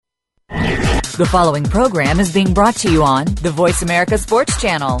The following program is being brought to you on the Voice America Sports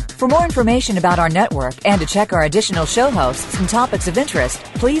Channel. For more information about our network and to check our additional show hosts and topics of interest,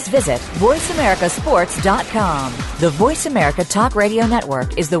 please visit voiceamericasports.com. The Voice America Talk Radio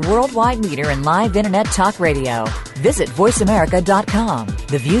Network is the worldwide leader in live Internet talk radio. Visit voiceamerica.com.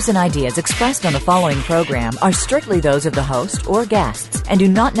 The views and ideas expressed on the following program are strictly those of the host or guests and do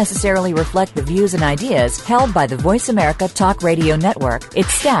not necessarily reflect the views and ideas held by the Voice America Talk Radio Network,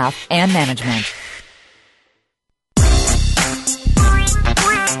 its staff, and management.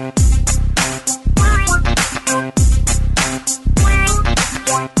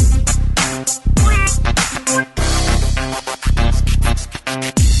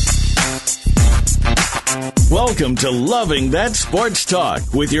 Welcome to Loving That Sports Talk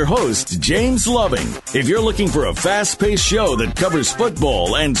with your host, James Loving. If you're looking for a fast-paced show that covers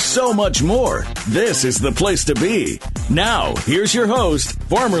football and so much more, this is the place to be. Now, here's your host,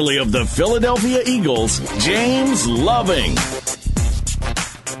 formerly of the Philadelphia Eagles, James Loving.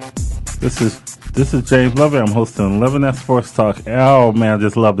 This is James Loving. I'm hosting Loving That Sports Talk. Oh, man, I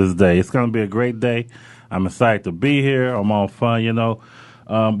just love this day. It's going to be a great day. I'm excited to be here. I'm all fun, you know.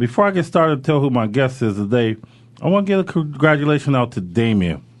 Before I get started, tell who my guest is today, I want to get a congratulations out to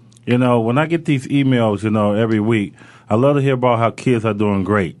Damien. You know, when I get these emails, you know, every week, I love to hear about how kids are doing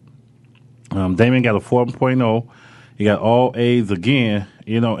great. Damien got a 4.0. He got all A's again,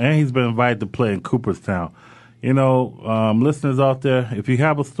 you know, and he's been invited to play in Cooperstown. You know, listeners out there, if you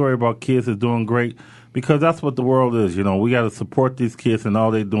have a story about kids that's doing great, because that's what the world is, you know, we got to support these kids and all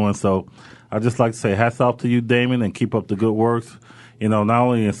they're doing. So I'd just like to say hats off to you, Damien, and keep up the good works. You know, not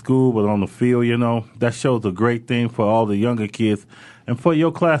only in school, but on the field, you know. That shows a great thing for all the younger kids and for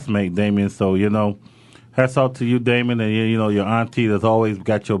your classmate, Damien. So, you know, hats off to you, Damien, and, you know, your auntie that's always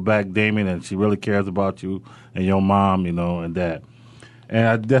got your back, Damien, and she really cares about you and your mom, you know, and dad. And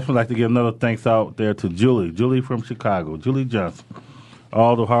I'd definitely like to give another thanks out there to Julie from Chicago, Julie Johnson.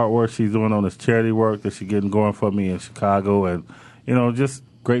 All the hard work she's doing on this charity work that she's getting going for me in Chicago. And, you know, just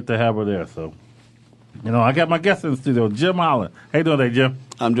great to have her there, so. You know, I got my guest in the studio, Jim Holland. How you doing today, Jim?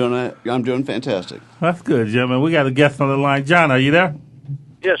 I'm doing fantastic. That's good, Jim. And we got a guest on the line. John, are you there?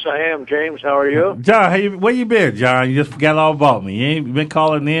 Yes, I am, James. How are you? John, where you been, John? You just forgot all about me. You ain't been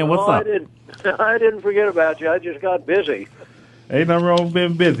calling in. What's up? I didn't forget about you. I just got busy. Ain't nothing wrong with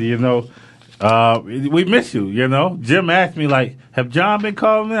being busy, you know. We miss you, you know. Jim asked me, like, have John been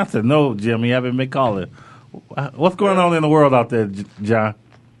calling me? I said, no, Jim, he haven't been calling. What's going on in the world out there, John?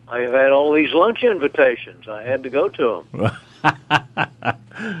 I have had all these lunch invitations. I had to go to them.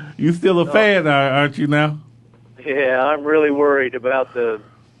 You still a fan, aren't you now? Yeah, I'm really worried about the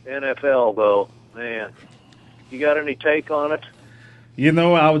NFL, though. Man, you got any take on it? You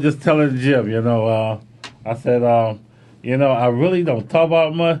know, I was just telling Jim, you know, I said, you know, I really don't talk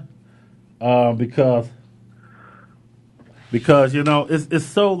about much because you know, it's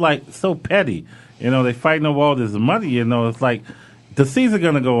so petty. You know, they fighting over all this money, you know, it's like, the season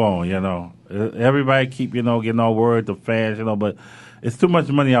going to go on, you know. Everybody keep, you know, getting all worried, the fans, you know, but it's too much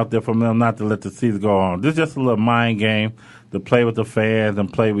money out there for them not to let the season go on. This is just a little mind game to play with the fans and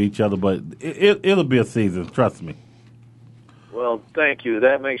play with each other, but it'll be a season, trust me. Well, thank you.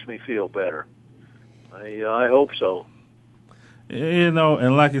 That makes me feel better. I hope so. You know,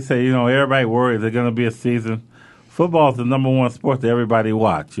 and like you say, you know, everybody worries there's going to be a season. Football is the number one sport that everybody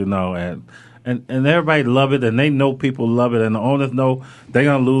watch, you know, and everybody love it, and they know people love it, and the owners know they're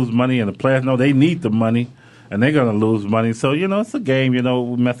going to lose money, and the players know they need the money, and they're going to lose money. So, you know, it's a game, you know,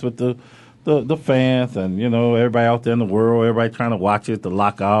 we mess with the fans and, you know, everybody out there in the world, everybody trying to watch it, the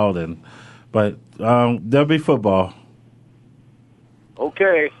lockout, but there'll be football.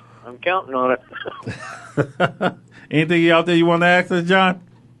 Okay, I'm counting on it. Anything out there you want to ask us, John?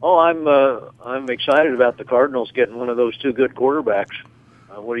 Oh, I'm excited about the Cardinals getting one of those two good quarterbacks.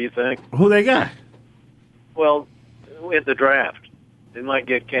 What do you think? Who they got? Well, in the draft, they might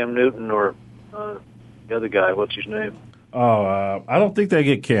get Cam Newton or the other guy. What's his name? Oh, I don't think they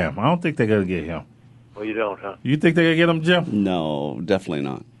get Cam. I don't think they're going to get him. Well, you don't, huh? You think they're going to get him, Jim? No, definitely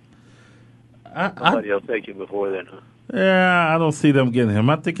not. Somebody else take him before then, huh? Yeah, I don't see them getting him.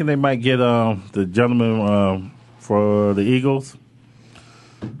 I'm thinking they might get the gentleman for the Eagles.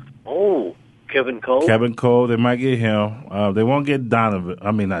 Oh, Kevin Cole? Kevin Cole, they might get him. They won't get Donovan.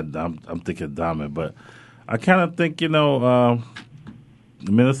 I mean, I'm thinking Donovan, but I kind of think, you know,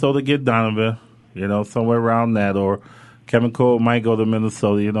 Minnesota get Donovan, you know, somewhere around that, or Kevin Cole might go to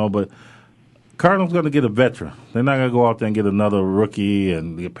Minnesota, you know, but Cardinals going to get a veteran. They're not going to go out there and get another rookie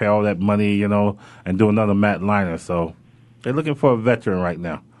and pay all that money, you know, and do another Matt Leinart. So they're looking for a veteran right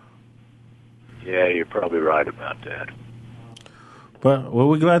now. Yeah, you're probably right about that. But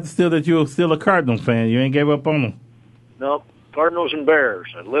we're glad still that you're still a Cardinal fan. You ain't gave up on them. No, Cardinals and Bears.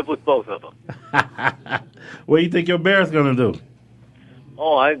 I live with both of them. What do you think your Bears going to do?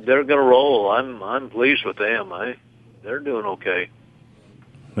 Oh, they're going to roll. I'm pleased with them. They're doing okay.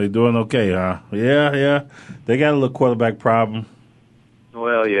 They doing okay, huh? Yeah. They got a little quarterback problem.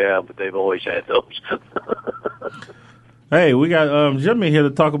 Well, yeah, but they've always had those. Hey, we got Jimmy here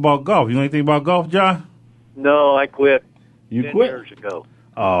to talk about golf. You know anything about golf, John? No, I quit. You 10 quit? years ago.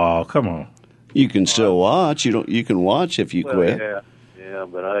 Oh, come on. You can still watch. You can watch if you quit. Yeah,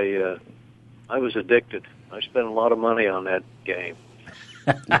 but I was addicted. I spent a lot of money on that game.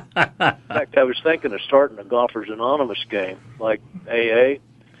 In fact, I was thinking of starting a Golfers Anonymous game, like AA,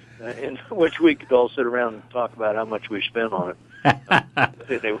 in which we could all sit around and talk about how much we spent on it. But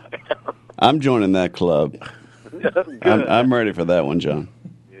anyway. I'm joining that club. Good. I'm ready for that one, John.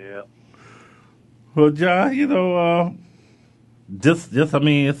 Yeah. Well, John, I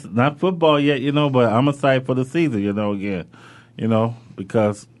mean, it's not football yet, but I'm excited for the season, again,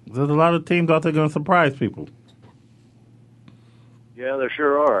 because there's a lot of teams out there going to surprise people. Yeah, there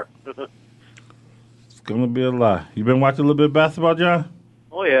sure are. It's going to be a lot. You been watching a little bit of basketball, John?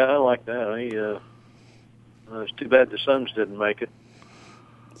 Oh, yeah, I like that. It's too bad the Suns didn't make it.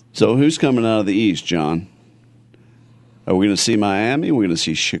 So who's coming out of the East, John? Are we going to see Miami? Are we going to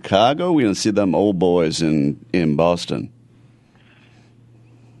see Chicago? Are we going to see them old boys in Boston?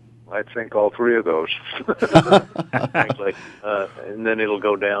 I think all three of those, frankly, and then it'll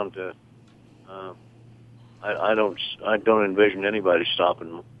go down to. I don't envision anybody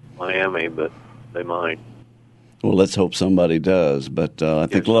stopping Miami, but they might. Well, let's hope somebody does. But I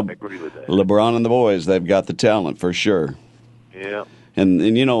think I agree with that. LeBron and the boys, they've got the talent for sure. Yeah.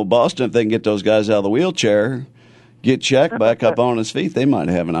 And Boston, if they can get those guys out of the wheelchair, get Shaq back up on his feet, they might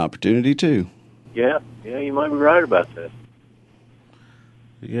have an opportunity too. Yeah, you might be right about that.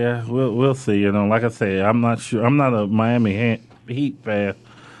 Yeah, we'll see. Like I say, I'm not sure. I'm not a Miami Heat fan,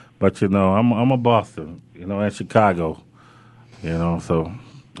 but I'm a Boston. And Chicago. So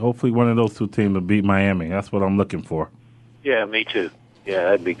hopefully one of those two teams will beat Miami. That's what I'm looking for. Yeah, me too. Yeah,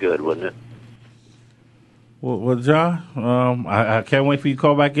 that'd be good, wouldn't it? Well, John, I can't wait for you to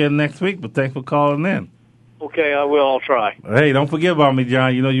call back in next week. But thanks for calling in. Okay, I will. I'll try. Hey, don't forget about me,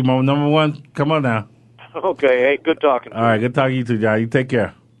 John. You're my number one. Come on now. Okay, hey, good talking to you. All right, good talking to you too, John. You take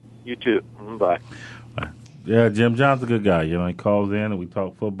care. You too. Bye. Yeah, Jim John's a good guy. He calls in and we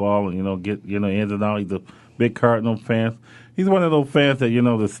talk football and, get, ins and outs. He's a big Cardinal fan. He's one of those fans that,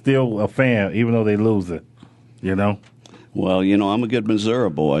 that's still a fan even though they lose it, Well, I'm a good Missouri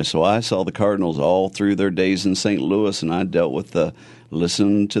boy, so I saw the Cardinals all through their days in St. Louis, and I dealt with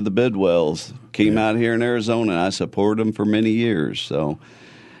listening to the Bidwells. Came out here in Arizona, and I supported them for many years. So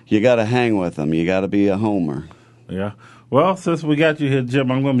you got to hang with them. You got to be a homer. Yeah. Well, since we got you here, Jim,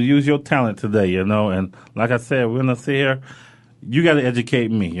 I'm going to use your talent today, and like I said, we're going to sit here. You got to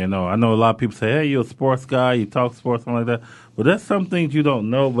educate me, I know a lot of people say, hey, you're a sports guy, you talk sports, something like that. But there's some things you don't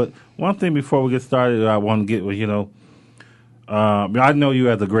know. But one thing before we get started, I want to get with, I know you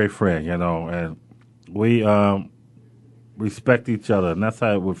as a great friend, and we respect each other. And that's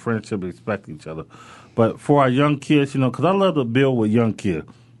how with friendship, respect each other. But for our young kids, because I love to build with young kids.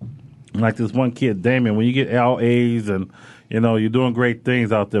 Like this one kid, Damien, when you get all A's and, you're doing great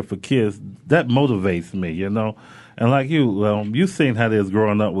things out there for kids, that motivates me, And like you, you've seen how it is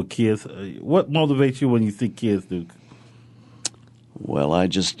growing up with kids. What motivates you when you see kids do? Well,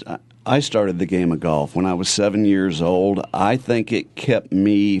 I started the game of golf when I was 7 years old. I think it kept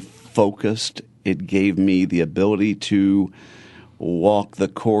me focused. It gave me the ability to walk the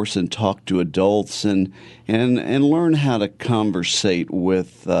course and talk to adults and learn how to conversate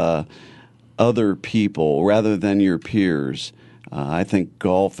with other people rather than your peers. I think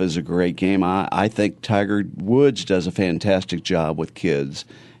golf is a great game. I think Tiger Woods does a fantastic job with kids,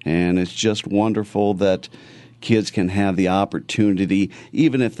 and it's just wonderful that kids can have the opportunity,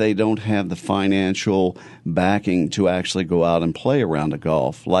 even if they don't have the financial backing to actually go out and play around a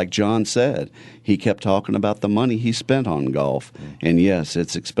golf. Like John said, he kept talking about the money he spent on golf. And yes,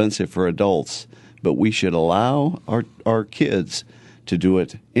 it's expensive for adults, but we should allow our kids to do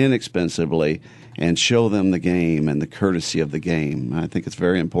it inexpensively and show them the game and the courtesy of the game. I think it's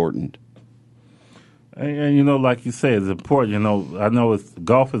very important. And like you say, it's important. I know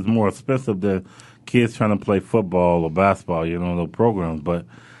golf is more expensive than kids trying to play football or basketball, the programs, but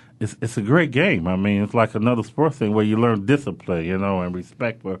it's a great game. I mean, it's like another sports thing where you learn discipline, and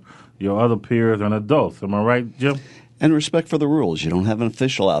respect for your other peers and adults. Am I right, Jim? And respect for the rules. You don't have an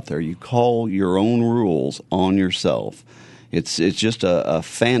official out there. You call your own rules on yourself. It's just a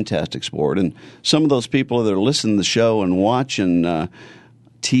fantastic sport. And some of those people that are listening to the show and watching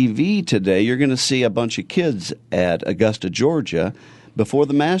TV today, you're going to see a bunch of kids at Augusta, Georgia, before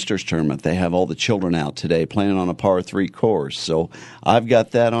the Masters tournament. They have all the children out today playing on a par 3 course. So I've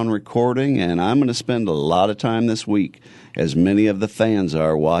got that on recording, and I'm going to spend a lot of time this week, as many of the fans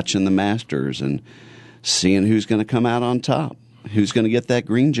are, watching the Masters and seeing who's going to come out on top, who's going to get that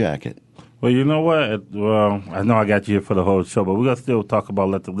green jacket. Well, you know what? Well, I know I got you here for the whole show, but we're going to still talk about,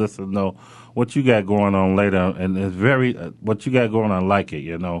 let the listeners know what you got going on later. And it's very, what you got going on, like it,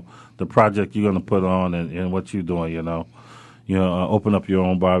 you know, the project you're going to put on and what you're doing, you know. Open up your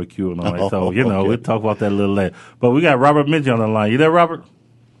own barbecue and all that. So, you know, okay. We'll talk about that a little later. But we got Robert Minji on the line. You there, Robert?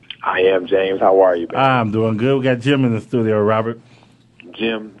 I am, James. How are you, man? I'm doing good. We got Jim in the studio, Robert.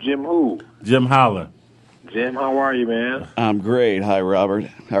 Jim who? Jim Holler. Jim, how are you, man? I'm great. Hi, Robert.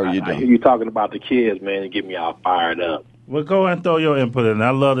 How are you doing? I hear you talking about the kids, man, and get me all fired up. Well, go ahead and throw your input in. I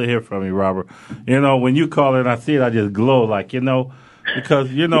love to hear from you, Robert. You know, when you call in, I see it, I just glow, like, you know,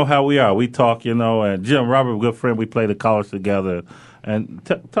 because you know how we are. We talk, you know, and Jim, Robert, a good friend. We played at college together. And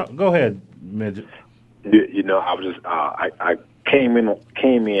go ahead, Midget. You know, I was just I came in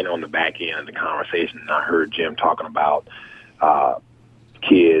on the back end of the conversation, and I heard Jim talking about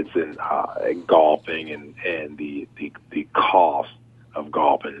kids and golfing and the cost of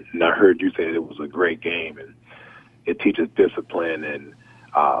golfing. And I heard you say it was a great game, and it teaches discipline and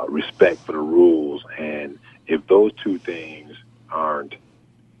respect for the rules. And if those two things aren't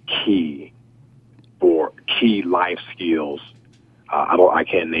key life skills, I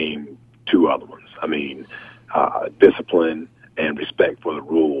can't name two other ones. I mean, discipline and respect for the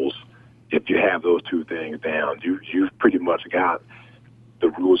rules. If you have those two things down, you've pretty much got the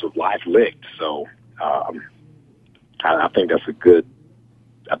rules of life licked. So I think that's a good.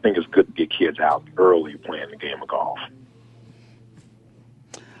 I think it's good to get kids out early playing the game of golf.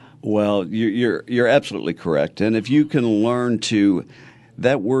 Well, you're absolutely correct. And if you can learn to,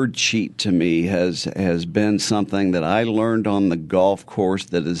 that word cheat to me has been something that I learned on the golf course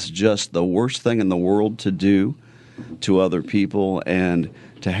that is just the worst thing in the world to do to other people, and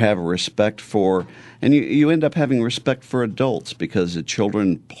to have respect for, and you end up having respect for adults, because the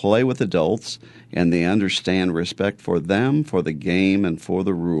children play with adults and they understand respect for them, for the game, and for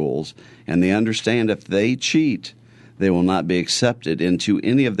the rules, and they understand if they cheat, they will not be accepted into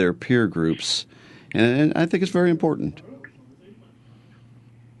any of their peer groups, and I think it's very important.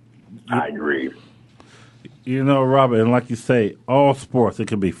 I agree. You know, Robert, and like you say, all sports, it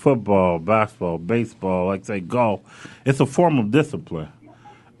can be football, basketball, baseball, like say golf, it's a form of discipline.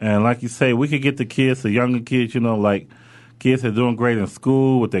 And like you say, we could get the kids, the younger kids, you know, like kids that are doing great in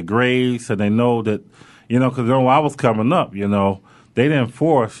school with their grades, and they know that, you know, because when I was coming up, you know, they didn't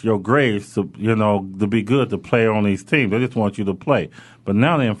force your grades to, you know, to be good to play on these teams. They just want you to play. But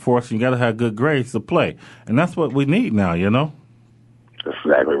now they're enforcing you got to have good grades to play. And that's what we need now, you know? That's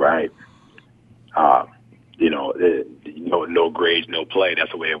exactly right. No grades, no play.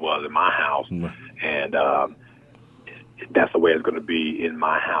 That's the way it was in my house. And that's the way it's going to be in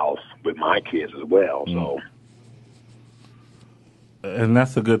my house with my kids as well. So, and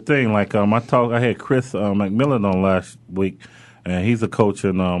that's a good thing. Like I had Chris McMillan on last week, and he's a coach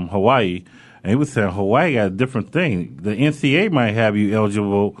in Hawaii, and he was saying Hawaii got a different thing. The NCAA might have you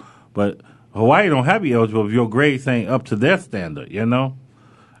eligible, but Hawaii don't have you eligible if your grades ain't up to their standard. You know.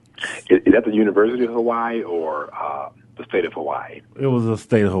 Is that the University of Hawaii or the state of Hawaii? It was the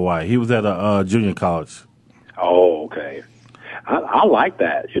state of Hawaii. He was at a junior college. Oh, okay. I like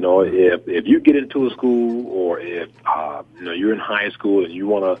that. You know, if you get into a school, or if you're in high school and you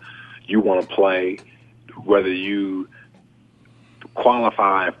wanna play, whether you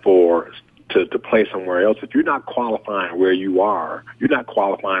qualify to play somewhere else, if you're not qualifying where you are, you're not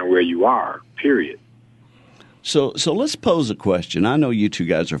qualifying where you are. Period. So let's pose a question. I know you two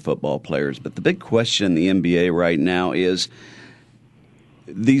guys are football players, but the big question in the NBA right now is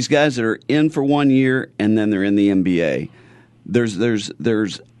these guys that are in for 1 year and then they're in the NBA. There's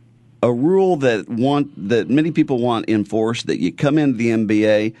a rule that many people want enforced, that you come into the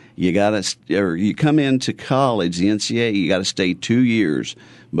NBA, you come into college, the NCAA, you got to stay 2 years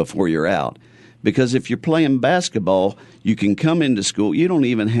before you're out. Because if you're playing basketball, you can come into school. You don't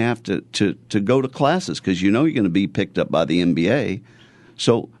even have to go to classes, because you know you're going to be picked up by the NBA.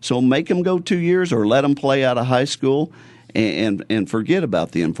 So make them go 2 years, or let them play out of high school, and forget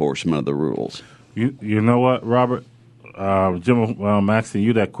about the enforcement of the rules. You know what, Robert? Jim, I'm asking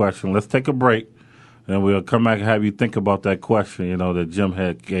you that question. Let's take a break, and we'll come back and have you think about that question, you know, that Jim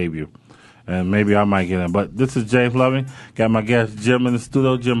had gave you. and maybe I might get in. But this is James Loving. Got my guest Jim in the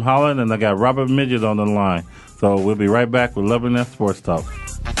studio, Jim Holland, and I got Robert Midget on the line. So we'll be right back with Loving That Sports Talk.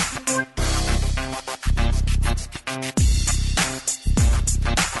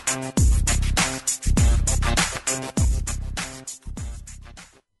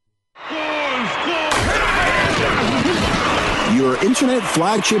 Your internet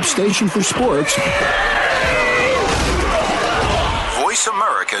flagship station for sports. Voice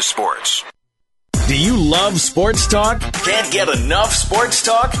America Sports. Do you love sports talk? Can't get enough sports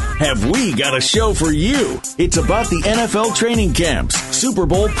talk? Have we got a show for you? It's about the NFL training camps, Super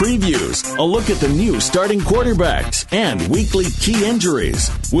Bowl previews, a look at the new starting quarterbacks, and weekly key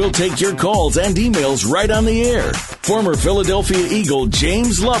injuries. We'll take your calls and emails right on the air. Former Philadelphia Eagle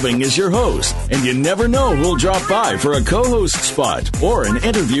James Loving is your host, and you never know who'll drop by for a co-host spot or an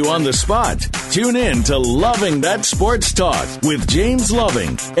interview on the spot. Tune in to Loving That Sports Talk with James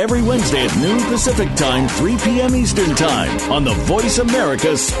Loving every Wednesday at noon Pacific Time, 3 p.m. Eastern Time on the Voice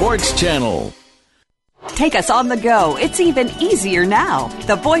America Sports Channel. Take us on the go. It's even easier now.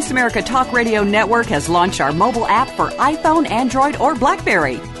 The Voice America Talk Radio Network has launched our mobile app for iPhone, Android, or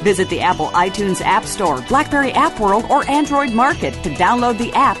BlackBerry. Visit the Apple iTunes App Store, BlackBerry App World, or Android Market to download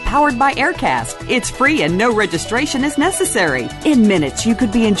the app powered by Aircast. It's free and no registration is necessary. In minutes, you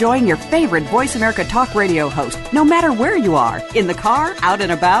could be enjoying your favorite Voice America Talk Radio host, no matter where you are, in the car, out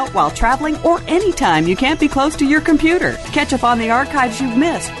and about, while traveling, or anytime you can't be close to your computer. Catch up on the archives you've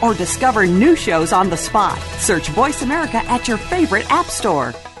missed or discover new shows on the spot. Search Voice America at your favorite app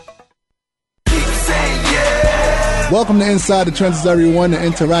store. Welcome to Inside the Trenches, everyone, the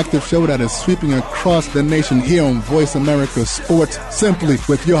interactive show that is sweeping across the nation here on Voice America Sports Simply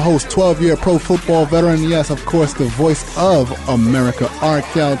with your host, 12-year pro football veteran, yes, of course, the voice of America,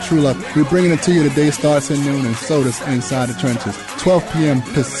 Arkel Trula. We're bringing it to you today, starts at noon, and so does Inside the Trenches. 12 p.m.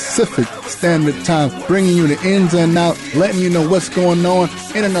 Pacific Standard Time, bringing you the ins and out, letting you know what's going on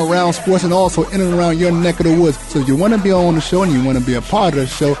in and around sports and also in and around your neck of the woods. So if you want to be on the show and you want to be a part of the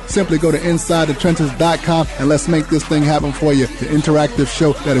show, simply go to InsideTheTrenches.com and let's make this thing happen for you. The interactive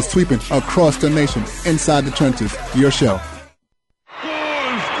show that is sweeping across the nation. Inside the Trenches, your show.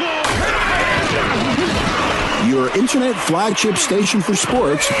 Your internet flagship station for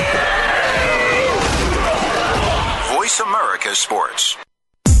sports. Voice America Sports.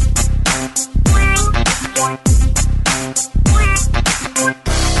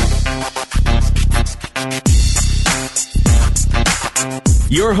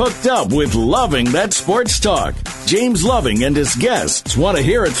 You're hooked up with Loving That Sports Talk. James Loving and his guests want to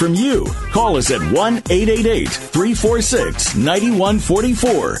hear it from you. Call us at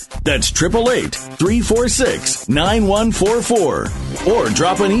 1-888-346-9144. That's 888-346-9144. Or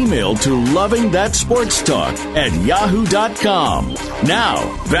drop an email to lovingthatsportstalk@yahoo.com.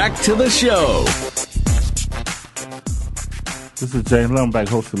 Now, back to the show. This is James Loving back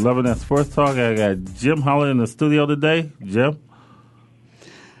hosting Loving That Sports Talk. I got Jim Holland in the studio today. Jim?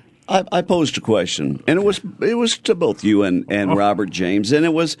 I posed a question, and it was to both you and Robert James, and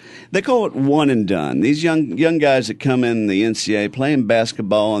it was, they call it one and done. These young guys that come in the NCAA playing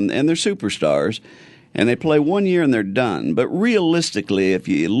basketball, and they're superstars, and they play 1 year and they're done. But realistically, if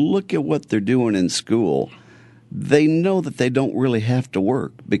you look at what they're doing in school, they know that they don't really have to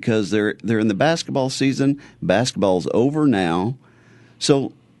work because they're in the basketball season. Basketball's over now.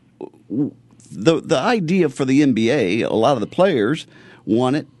 So the idea for the NBA, a lot of the players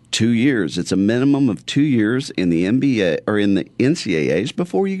want it 2 years. It's a minimum of 2 years in the NBA or in the NCAAs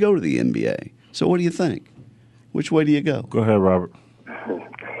before you go to the NBA. So what do you think? Which way do you go? Go ahead, Robert.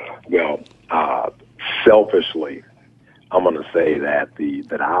 Well, selfishly, I'm going to say that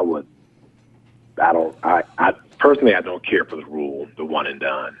I personally don't care for the rule, the one and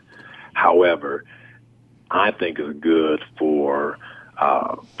done. However, I think it's good for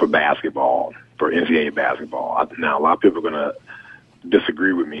basketball, for NCAA basketball. Now, a lot of people are going to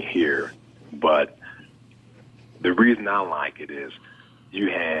disagree with me here, but the reason I like it is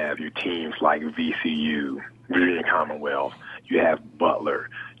you have your teams like VCU, Virginia Commonwealth, you have Butler,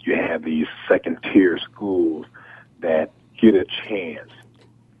 you have these second-tier schools that get a chance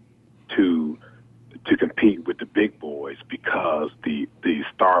to compete with the big boys because the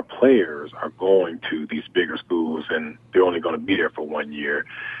star players are going to these bigger schools and they're only going to be there for 1 year.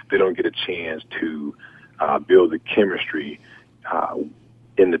 They don't get a chance to build the chemistry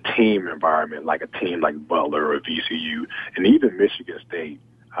in the team environment, like a team like Butler or VCU, and even Michigan State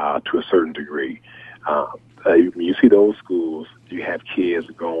to a certain degree. When you see those schools, you have kids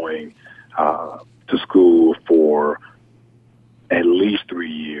going to school for at least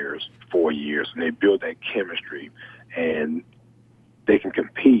 3 years, 4 years, and they build that chemistry, and they can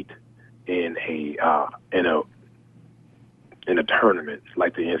compete in a tournament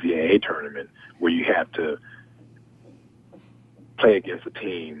like the NCAA tournament, where you have to play against a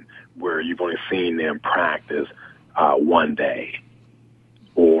team where you've only seen them practice one day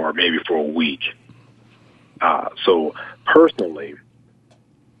or maybe for a week. So personally,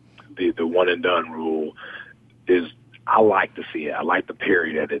 the one and done rule is, I like to see it. I like the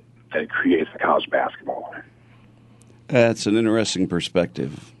period that it creates in college basketball. That's an interesting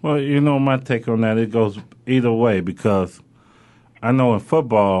perspective. Well, my take on that, it goes either way, because I know in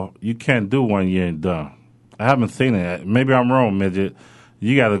football you can't do 1 year and done. I haven't seen it. Maybe I'm wrong, Midget.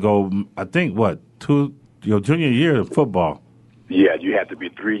 You got to go, I think, your junior year in football. Yeah, you have to be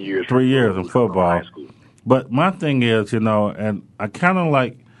 3 years. 3 years in football. High school. But my thing is, and I kind of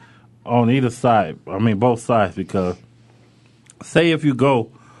like on either side, both sides, because say if you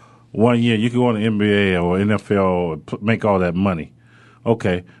go 1 year, you can go in the NBA or NFL and make all that money.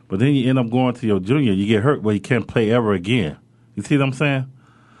 Okay, but then you end up going to your junior, you get hurt where you can't play ever again. You see what I'm saying?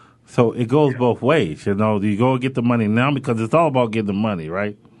 So it goes both ways, Do you go get the money now, because it's all about getting the money,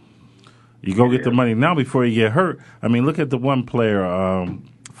 right? You go get the money now before you get hurt. Look at the one player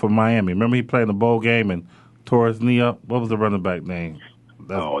from Miami. Remember he played in the bowl game and tore his knee up? What was the running back name?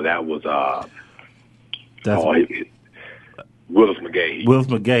 That was Willis McGahee. Willis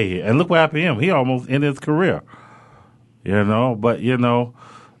McGahee. And look what happened to him. He almost ended his career. But,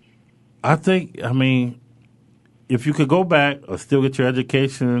 I think, if you could go back or still get your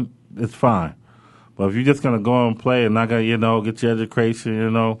education, it's fine. But if you're just going to go and play and not going to, get your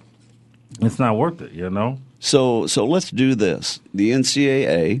education, it's not worth it, So let's do this. The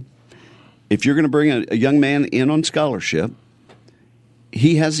NCAA, if you're going to bring a young man in on scholarship,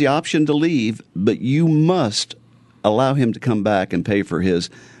 he has the option to leave, but you must allow him to come back and pay for his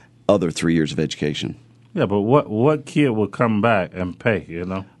other 3 years of education. Yeah, but what kid will come back and pay,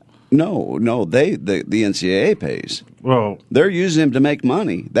 No, the NCAA pays. Well, they're using him to make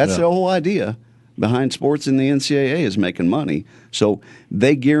money. That's the whole idea behind sports in the NCAA, is making money. So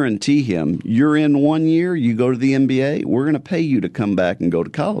they guarantee him, you're in 1 year, you go to the NBA, we're going to pay you to come back and go to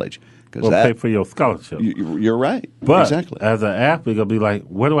college. Pay for your scholarship. You're right. But exactly. As an athlete, you'll be like,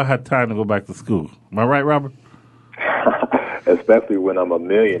 where do I have time to go back to school? Am I right, Robert? Especially when I'm a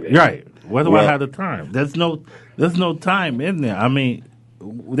millionaire. Right. Where do I have the time? There's no time in there.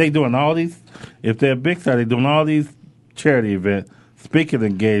 They doing all these, if they're a big star, they're doing all these charity events, speaking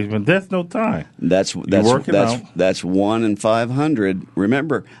engagement. There's no time. That's 1 in 500.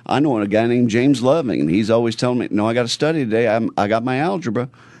 Remember, I know a guy named James Loving, and he's always telling me, "No, I got to study today. I got my algebra.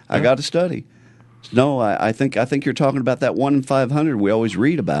 I got to study." No, I think you're talking about that 1 in 500 we always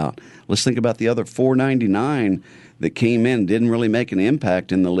read about. Let's think about the other 499 that came in, didn't really make an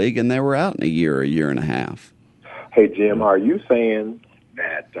impact in the league, and they were out in a year and a half. Hey, Jim, are you saying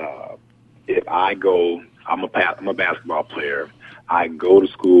that if I go, I'm a basketball player, I go to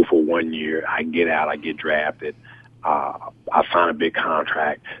school for 1 year, I get out, I get drafted, I sign a big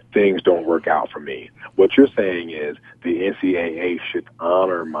contract, things don't work out for me. What you're saying is the NCAA should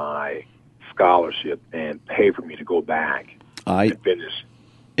honor my scholarship and pay for me to go back and finish.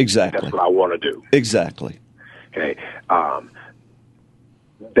 Exactly. That's what I want to do. Exactly. Okay.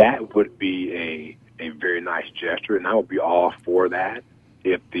 That would be a very nice gesture, and I would be all for that.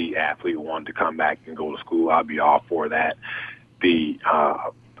 If the athlete wanted to come back and go to school, I'd be all for that.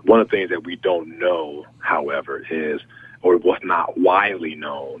 One of the things that we don't know, however, is, or what's not widely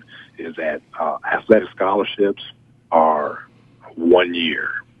known, is that athletic scholarships are 1 year.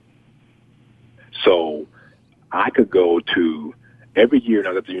 So I could go to, every year when I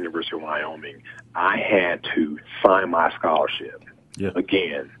was at the University of Wyoming, I had to sign my scholarship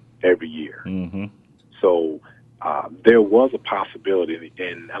again every year. Mm-hmm. So there was a possibility,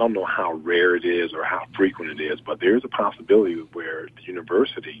 and I don't know how rare it is or how frequent it is, but there is a possibility where the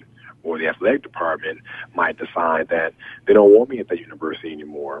university or the athletic department might decide that they don't want me at that university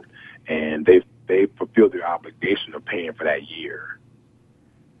anymore, and they fulfilled their obligation of paying for that year.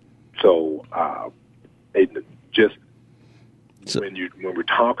 So when we're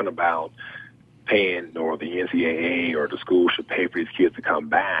talking about paying, or the NCAA or the school should pay for these kids to come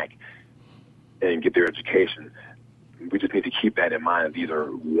back and get their education, we just need to keep that in mind. These are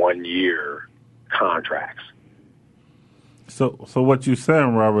 1 year contracts. So what you're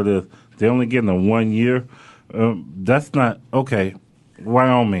saying, Robert, is they're only getting a 1 year. That's not okay.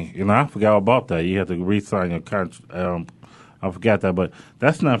 Wyoming, I forgot about that. You have to re-sign your contract. I forgot that, but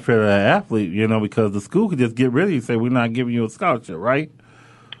that's not fair to that athlete, because the school could just get rid of you and say, we're not giving you a scholarship, right?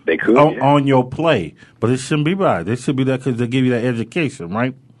 They could. On your play. But it shouldn't be right. They should be that because they give you that education,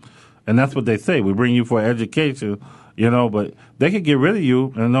 right? And that's what they say. We bring you for education, But they could get rid of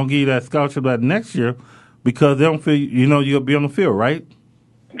you and don't give you that scholarship that next year because they don't feel, you'll be on the field, right?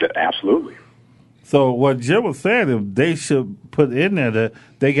 Absolutely. So what Jim was saying, if they should put in there that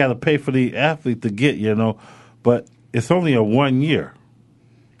they got to pay for the athlete to get, but it's only a 1 year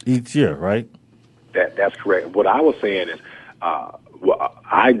each year, right? That's correct. What I was saying is,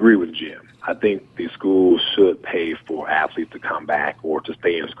 I agree with Jim. I think the schools should pay for athletes to come back or to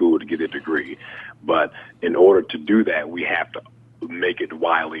stay in school to get a degree. But in order to do that, we have to make it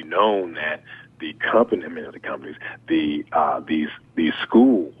widely known that these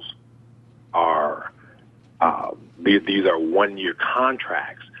schools are these are 1 year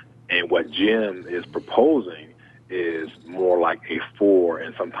contracts, and what Jim is proposing is more like a 4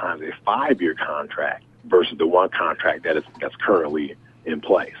 and sometimes a 5 year contract versus the one contract that's currently in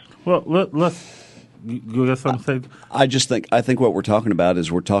place. Well, let's. You got something to say? I think what we're talking about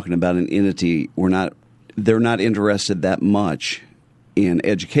is we're talking about an entity. They're not interested that much in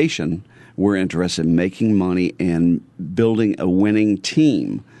education. We're interested in making money and building a winning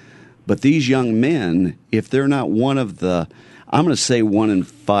team. But these young men, if they're not one of the, I'm going to say 1 in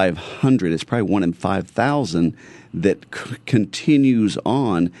 500, it's probably 1 in 5,000 that continues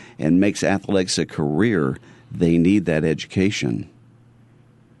on and makes athletics a career, they need that education.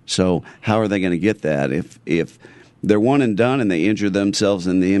 So how are they going to get that? If they're one and done and they injure themselves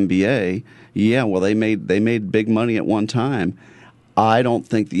in the NBA, they made big money at one time. I don't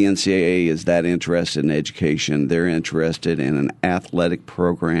think the NCAA is that interested in education. They're interested in an athletic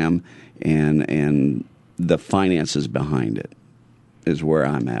program and the finances behind it is where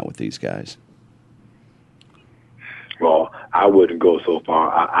I'm at with these guys. Well, I wouldn't go so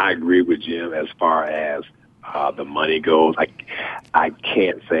far. I agree with Jim as far as the money goes. I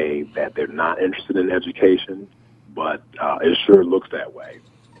can't say that they're not interested in education, but it sure looks that way.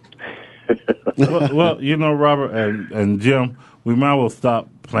 well, Robert and Jim, we might as well stop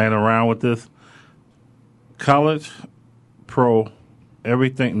playing around with this. College, pro,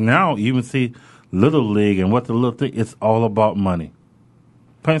 everything. Now you even see Little League and what the little thing, it's all about money.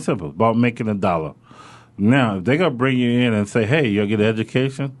 Plain and simple, about making a dollar. Now, if they're going to bring you in and say, hey, you'll get an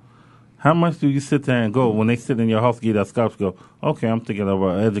education, how much do you sit there and go when they sit in your house, get that scholarship, go, okay, I'm thinking of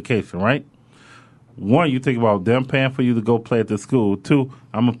education, right? 1, you think about them paying for you to go play at the school. 2,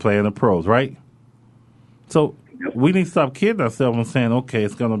 I'm going to play in the pros, right? So we need to stop kidding ourselves and saying, okay,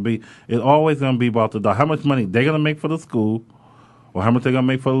 it's always going to be about the dollar. How much money they're going to make for the school or how much they're going to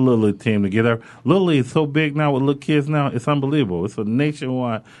make for the Little League team to get there. Little League is so big now with little kids now, it's unbelievable. It's a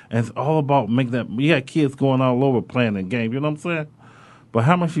nationwide, and it's all about making that. You got kids going all over playing the game, you know what I'm saying? But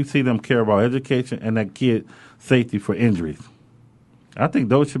how much you see them care about education and that kid safety for injuries? I think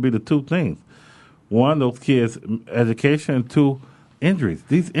those should be the 2 things. 1, those kids' education, and 2, injuries.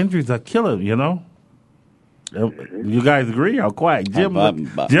 These injuries are killing, You guys agree? I'm quiet. Jim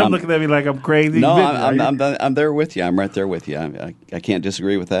looking at me like I'm crazy. No, I'm there with you. I'm right there with you. I can't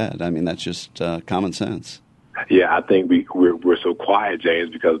disagree with that. I mean, that's just common sense. Yeah, I think we're so quiet,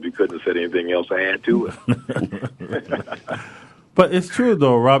 James, because we couldn't have said anything else to add to it. But it's true,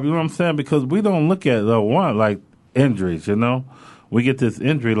 though, Rob. You know what I'm saying? Because we don't look at like injuries, We get this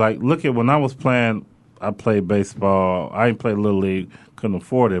injury. Like, look at when I was playing, I played baseball. I didn't play Little League, couldn't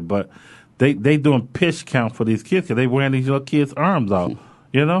afford it. But they doing pitch count for these kids because they wearing these little kids' arms out,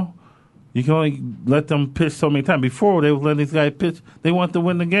 You can only let them pitch so many times. Before, they was letting these guys pitch. They wanted to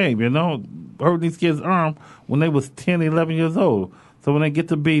win the game, Hurt these kids' arm when they was 10, 11 years old. So when they get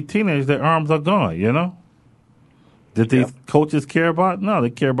to be teenagers, their arms are gone, Did these coaches care about it? No, they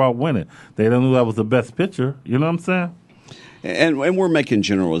care about winning. They don't know that was the best pitcher. You know what I'm saying? And we're making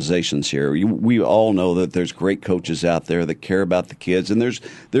generalizations here. We all know that there's great coaches out there that care about the kids, and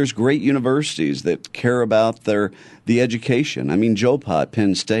there's great universities that care about the education. I mean, Joe Pa at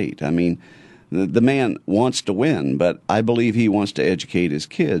Penn State. I mean, the man wants to win, but I believe he wants to educate his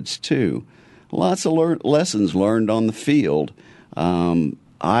kids too. Lots of lessons learned on the field.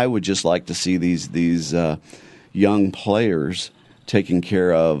 I would just like to see these young players taken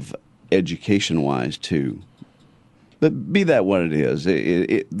care of education-wise too. But be that what it is,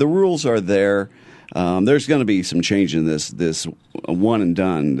 the rules are there. There's going to be some change in this one and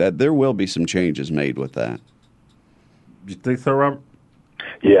done. That there will be some changes made with that. You think so, Robert?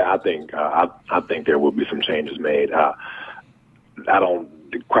 Yeah, I think there will be some changes made.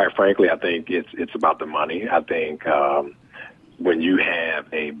 Quite frankly, I think it's about the money. I think when you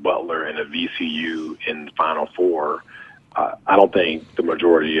have a Butler and a VCU in the Final Four, I don't think the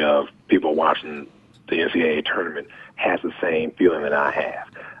majority of people watching the NCAA tournament has the same feeling that I have.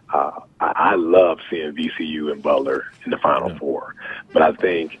 I love seeing VCU and Butler in the Final Four, but I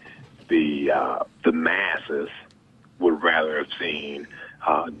think the masses would rather have seen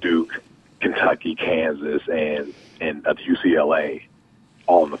Duke, Kentucky, Kansas, and UCLA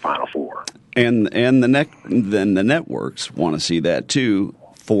all in the Final Four. And the networks want to see that too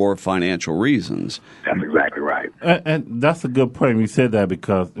for financial reasons. That's exactly right. And that's a good point. You said that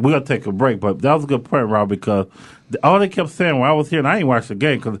because we're gonna take a break, but that was a good point, Rob. Because all they kept saying when I was here, and I ain't watched the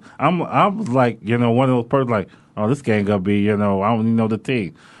game because I was like, one of those persons like, oh, this game gonna be, I don't even know the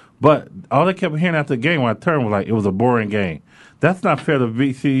team. But all they kept hearing after the game when I turned was like, it was a boring game. That's not fair to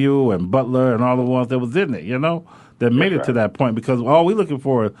VCU and Butler and all the ones that was in it, that made it to that point, because all we're looking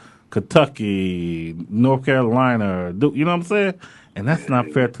for is Kentucky, North Carolina, Duke, you know what I'm saying? And that's not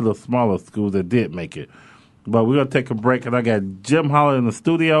fair to the smaller schools that did make it. But we're going to take a break, and I got Jim Holler in the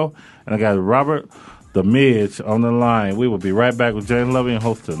studio, and I got Robert the Midge on the line. We will be right back with James Loving and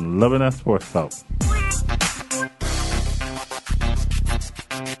hosting Loving That Sports Talk.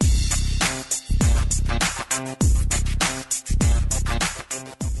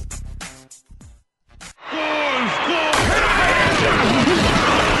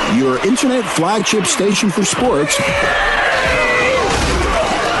 Your internet flagship station for sports.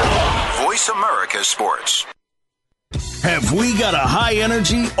 Voice America Sports. Have we got a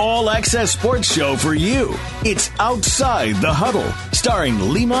high-energy, all-access sports show for you? It's Outside the Huddle, starring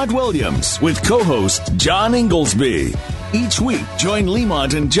Lemont Williams with co-host John Inglesby. Each week, join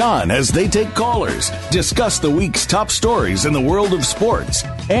Lemont and John as they take callers, discuss the week's top stories in the world of sports,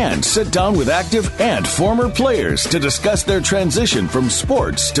 and sit down with active and former players to discuss their transition from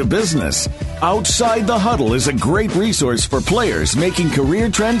sports to business. Outside the Huddle is a great resource for players making career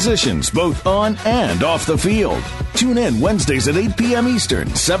transitions both on and off the field. Tune in Wednesdays at 8 p.m.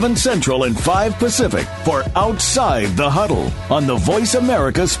 Eastern, 7 Central, and 5 Pacific for Outside the Huddle on the Voice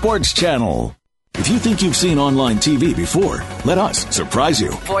America Sports Channel. If you think you've seen online TV before, let us surprise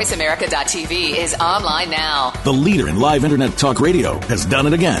you. VoiceAmerica.tv is online now. The leader in live Internet talk radio has done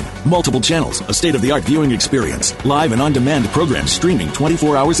it again. Multiple channels, a state-of-the-art viewing experience, live and on-demand programs streaming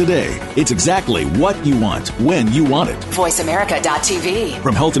 24 hours a day. It's exactly what you want, when you want it. VoiceAmerica.tv.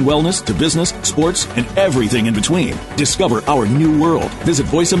 From health and wellness to business, sports, and everything in between. Discover our new world. Visit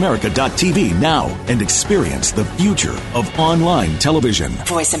VoiceAmerica.tv now and experience the future of online television.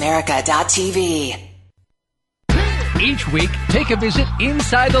 VoiceAmerica.tv. Each week, take a visit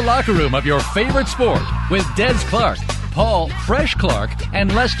inside the locker room of your favorite sport with Des Clark, Paul Fresh Clark,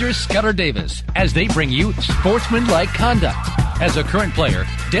 and Lester Scudder Davis as they bring you sportsmanlike conduct. As a current player,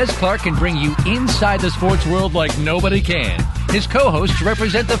 Des Clark can bring you inside the sports world like nobody can. His co-hosts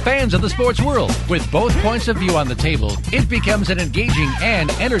represent the fans of the sports world. With both points of view on the table, it becomes an engaging and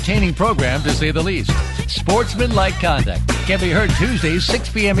entertaining program, to say the least. Sportsmanlike Conduct can be heard Tuesdays, 6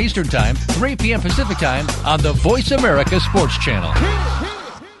 p.m. Eastern Time, 3 p.m. Pacific Time on the Voice America Sports Channel.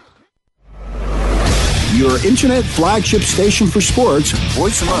 Your internet flagship station for sports.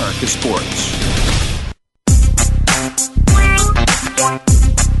 Voice America Sports.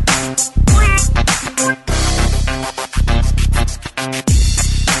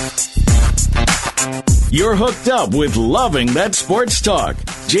 You're hooked up with Loving That Sports Talk.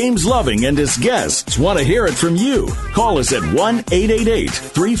 James Loving and his guests want to hear it from you. Call us at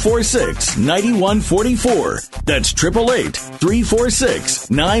 1-888-346-9144. That's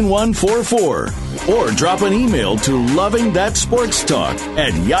 888-346-9144. Or drop an email to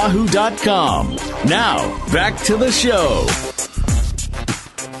lovingthatsportstalk@yahoo.com. Now, back to the show.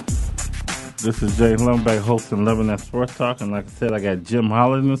 This is James Lumberg hosting Loving That Sports Talk, and like I said, I got Jim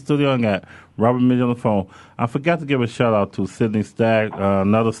Holland in the studio and got Robert Midge on the phone. I forgot to give a shout out to Sydney Stagg,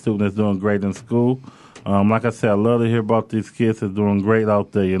 another student that's doing great in school. Like I said, I love to hear about these kids that's doing great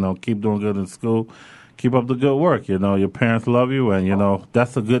out there. Keep doing good in school. Keep up the good work. Your parents love you, and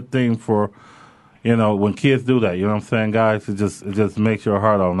that's a good thing for when kids do that. You know what I'm saying, guys? It just makes your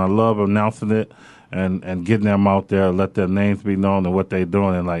heart out. And I love announcing it and getting them out there, let their names be known and what they're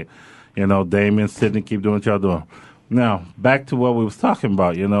doing, and Damien, Sydney, keep doing what y'all doing. Now, back to what we was talking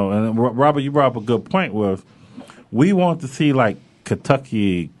about, and Robert, you brought up a good point, was we want to see, like,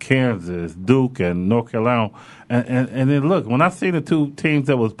 Kentucky, Kansas, Duke, and North Carolina. And then, look, when I seen the two teams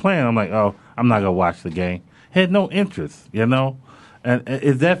that was playing, I'm like, oh, I'm not going to watch the game. Had no interest, And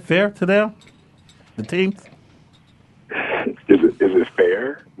is that fair to them, the teams? Is it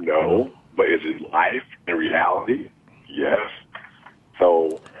fair? No. But is it life and reality? Yes.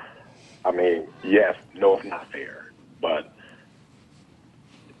 So, yes, no, it's not fair. But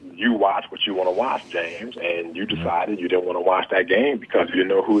you watch what you want to watch, James, and you decided you didn't want to watch that game because you didn't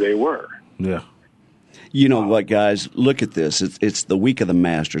know who they were. Yeah. You know what, guys? Look at this. It's the week of the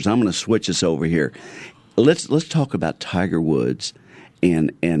Masters. I'm going to switch us over here. Let's talk about Tiger Woods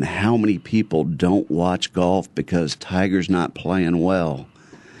and how many people don't watch golf because Tiger's not playing well.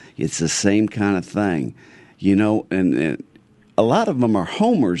 It's the same kind of thing, and a lot of them are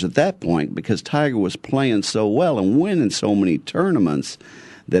homers at that point because Tiger was playing so well and winning so many tournaments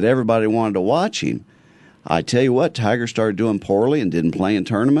that everybody wanted to watch him. I tell you what, Tiger started doing poorly and didn't play in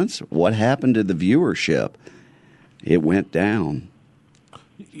tournaments. What happened to the viewership? It went down.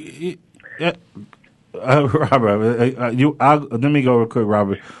 Robert, let me go real quick,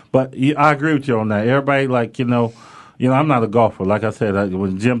 Robert. But I agree with you on that. Everybody, I'm not a golfer. Like I said,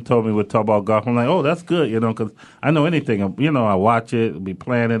 when Jim told me we'd talk about golf, I'm like, oh, that's good, because I know anything. I watch it, be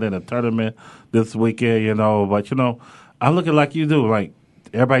playing it in a tournament this weekend, But, I look at it like you do. Like,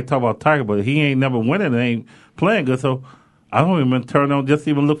 everybody talk about Tiger, but he ain't never winning and ain't playing good. So I don't even turn on just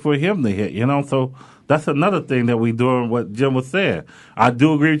even look for him to hit, So that's another thing that we doing what Jim was saying. I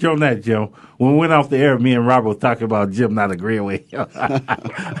do agree with you on that, Jim. When we went off the air, me and Robert was talking about Jim not agreeing with you.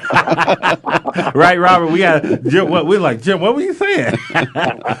 Right, Robert? We had Jim. We're like, Jim, what were you saying?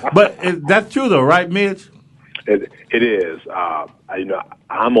 But that's true, though, right, Mitch? It is.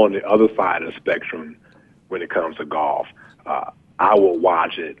 I'm on the other side of the spectrum when it comes to golf. I will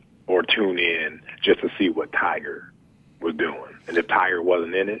watch it or tune in just to see what Tiger was doing. And if Tiger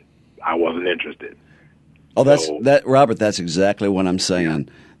wasn't in it, I wasn't interested. Oh, Robert, that's exactly what I'm saying.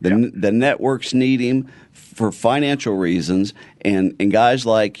 The networks need him for financial reasons, and guys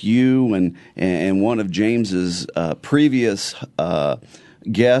like you and one of James's previous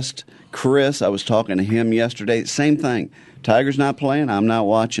guest, Chris, I was talking to him yesterday, same thing. Tiger's not playing, I'm not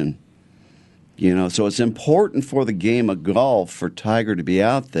watching. So it's important for the game of golf for Tiger to be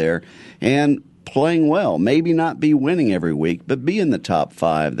out there and playing well. Maybe not be winning every week, but be in the top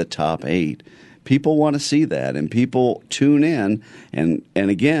 5, the top 8. People want to see that, and people tune in. And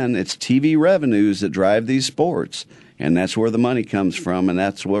again, it's TV revenues that drive these sports, and that's where the money comes from, and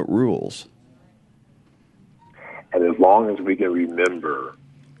that's what rules. And as long as we can remember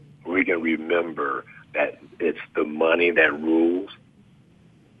that it's the money that rules,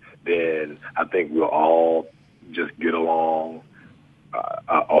 then I think we'll all just get along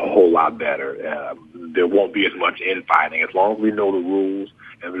a whole lot better. There won't be as much infighting as long as we know the rules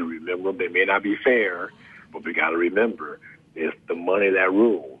and we remember them. They may not be fair, but we got to remember it's the money that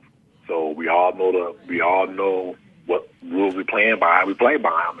rules. So we all know what rules we playing by. We play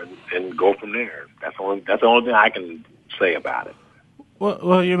by them and go from there. That's the only thing I can say about it. Well,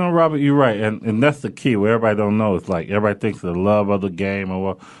 Robert, you're right, and that's the key. What everybody don't know is like everybody thinks the love of the game,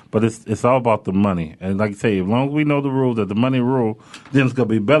 but it's all about the money. And like I say, as long as we know the rules, that the money rule, then it's gonna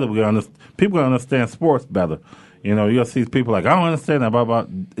be better. People gonna understand sports better. You'll see people like I don't understand that, but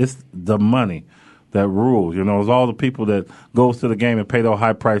it's the money that rules. It's all the people that goes to the game and pay their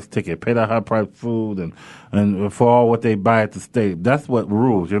high price ticket, pay their high price food, and for all what they buy at the state. That's what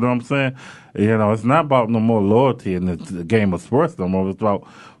rules. You know what I'm saying? It's not about no more loyalty in the game of sports no more. It's about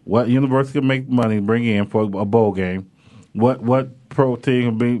what university can make money, bring in for a bowl game, what pro team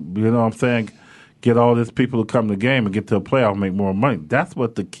can be. You know what I'm saying? Get all these people to come to the game and get to a playoff, and make more money. That's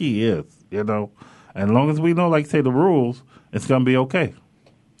what the key is. And as long as we know, like say, the rules, it's gonna be okay.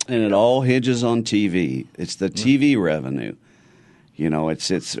 And it all hinges on TV. It's the TV revenue.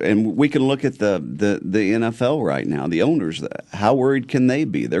 It's and we can look at the NFL right now. The owners, how worried can they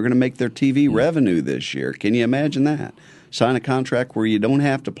be? They're going to make their TV revenue this year. Can you imagine that? Sign a contract where you don't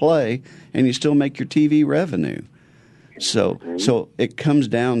have to play and you still make your TV revenue. So it comes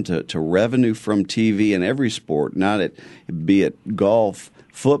down to revenue from TV in every sport, be it golf,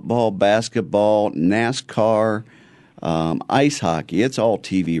 football, basketball, NASCAR, ice hockey. It's all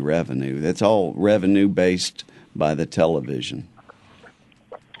TV revenue. That's all revenue based by the television.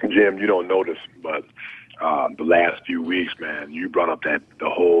 Jim, you don't notice, but the last few weeks, man, you brought up the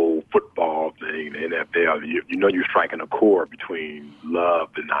whole football thing, the NFL. You're striking a chord between love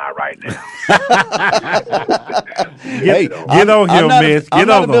and I right now. Hey, get on him, Miz. I'm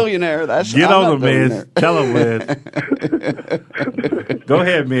not a billionaire. Get on him, Miz. Tell him, Miz. Go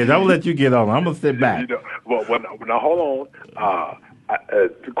ahead, Miz. I'm going to let you get on. I'm going to sit back. Now, hold on.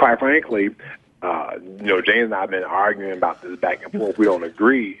 Quite frankly, James and I have been arguing about this back and forth. We don't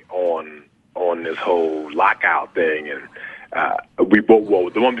agree on this whole lockout thing, and the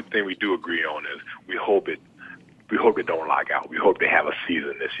one thing we do agree on is we hope it don't lock out. We hope they have a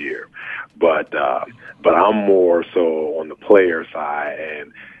season this year, but I'm more so on the player side,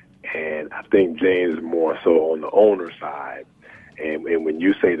 and I think James is more so on the owner side. And when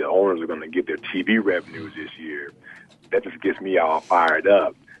you say the owners are going to get their TV revenues this year, that just gets me all fired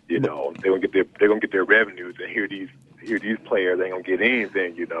up. They're gonna get their revenues, and here these players ain't gonna get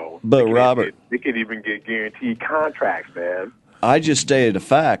anything. But Robert, they could even get guaranteed contracts, man. I just stated a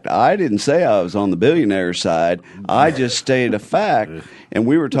fact. I didn't say I was on the billionaire side. I just stated a fact, and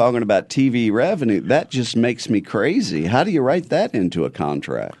we were talking about TV revenue. That just makes me crazy. How do you write that into a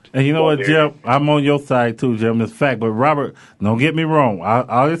contract? And you know what, Jim? I'm on your side too, Jim. It's fact. But Robert, don't get me wrong. All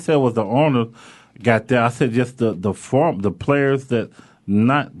I said was the owner got there. I said just the players that,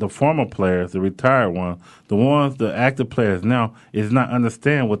 not the former players, the retired ones, the active players now is not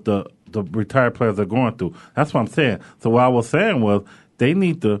understand what the retired players are going through. That's what I'm saying. So what I was saying was they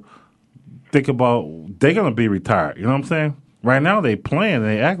need to think about they're going to be retired. You know what I'm saying? Right now they playing,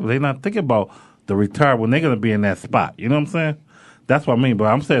 they active. They're not thinking about the retired when they're going to be in that spot. You know what I'm saying? That's what I mean. But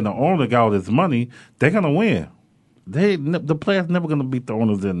I'm saying the owner got all this money, they're going to win. The players never going to beat the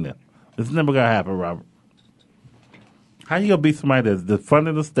owners in there. It's never going to happen, Robert. How you going to beat somebody that's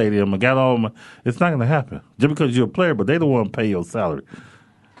funding the stadium and got all the money? It's not going to happen. Just because you're a player, but they don't want to pay your salary.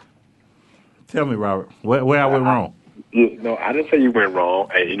 Tell me, Robert, where I went wrong. No, I didn't say you went wrong.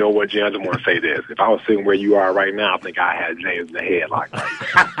 And you know what, Jim? I just want to say this. If I was sitting where you are right now, I think I had James in the headlock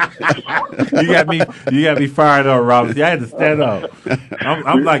right now. You got me fired up, Robert. I had to stand up.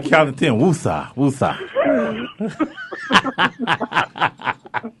 I'm like counting 10. Woosah, woosah.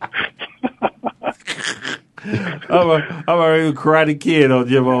 I'm a Karate Kid on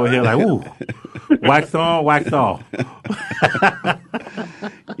Jim over here, like, ooh, wax on, wax off.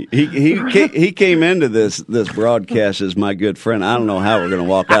 He came into this broadcast as my good friend. I don't know how we're going to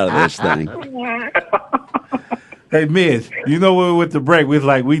walk out of this thing. Hey, Mitch, you know when we went to break, we was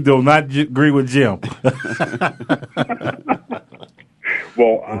like, we do not agree with Jim.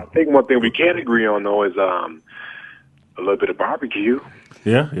 Well, I think one thing we can agree on, though, is a little bit of barbecue.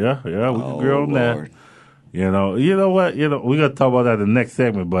 Yeah, we can agree on that. You know what? We're going to talk about that in the next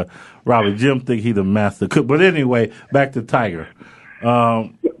segment, but Robert, Jim think he the master cook. But anyway, back to Tiger.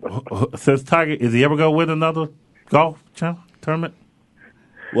 Since Tiger, is he ever going to win another golf tournament?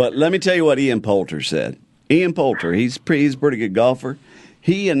 Well, let me tell you what Ian Poulter said. Ian Poulter, he's a pretty good golfer.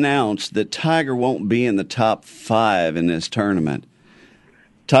 He announced that Tiger won't be in the top 5 in this tournament.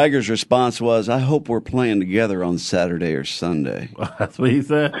 Tiger's response was, I hope we're playing together on Saturday or Sunday. That's what he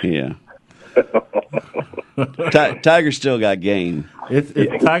said? Yeah. Tiger still got game. Is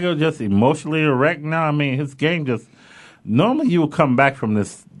Tiger just emotionally erect now? I mean, his game just... Normally you will come back from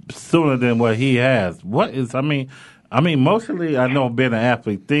this sooner than what he has. What is... I mean, emotionally, I know being an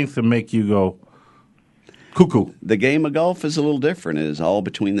athlete, things can make you go cuckoo. The game of golf is a little different. It is all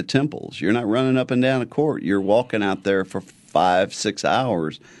between the temples. You're not running up and down a court. You're walking out there for 5-6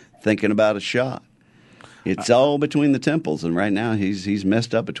 hours thinking about a shot. It's all between the temples, and right now he's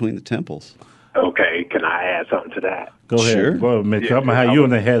messed up between the temples. Okay, can I add something to that? Go ahead. Sure. Go ahead, Mitch. I'm going to have you in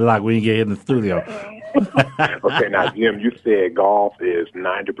the headlock when you get in the studio. Okay, now, Jim, you said golf is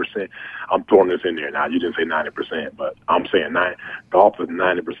 90%. I'm throwing this in there now. You didn't say 90%, but I'm saying golf is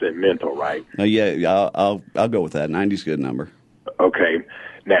 90% mental, right? Yeah, I'll go with that. 90's a good number. Okay.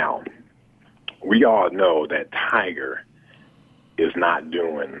 Now, we all know that Tiger is not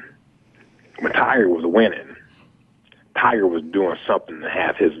doing – when Tiger was winning, Tiger was doing something to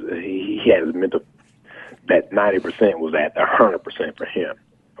have he had his mental – that 90% was at 100% for him.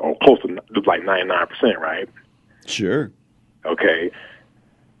 Or close to like 99%, right? Sure. Okay.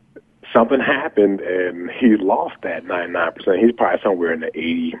 Something happened, and he lost that 99%. He's probably somewhere in the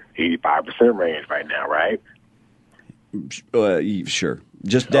 80-85% range right now, right? Sure.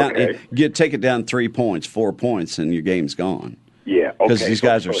 Just down. Okay. Take it down 3 points, 4 points, and your game's gone. Yeah. Okay. Because these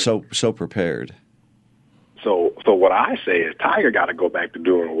guys are so prepared. So what I say is Tiger got to go back to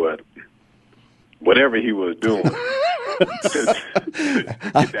doing whatever he was doing. Get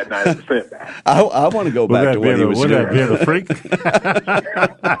that 90% back. I want to go back to what he was doing. Being a freak?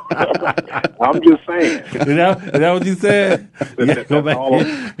 I'm just saying. Is that what you said? You gotta go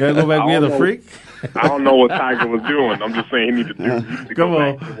back being a freak? I don't know what Tiger was doing. I'm just saying he needed to Come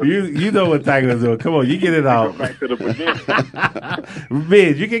on. You know what Tiger was doing. Come on, you get it out. Go back to the beginning.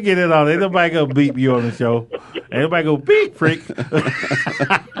 Biz, you can get it out. Ain't nobody going to beat you on the show. Ain't nobody going to beat freak.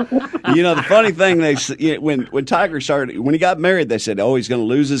 You know, the funny thing, when Tiger started, when he got married, they said, he's going to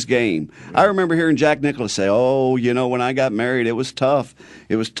lose his game. I remember hearing Jack Nicklaus say, when I got married, it was tough.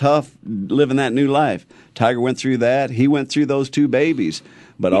 It was tough living that new life. Tiger went through that. He went through those 2 babies.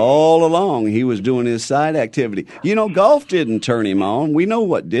 But all along, he was doing his side activity. You know, golf didn't turn him on. We know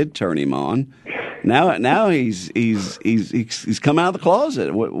what did turn him on. Now he's come out of the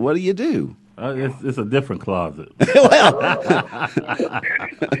closet. What do you do? It's a different closet. Well,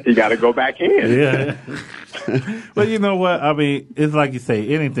 you got to go back in. Yeah. Well, you know what? I mean, it's like you say,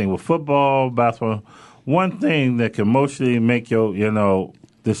 anything with football, basketball. One thing that can emotionally make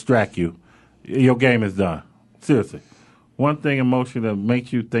distract you, your game is done. Seriously. one thing emotionally that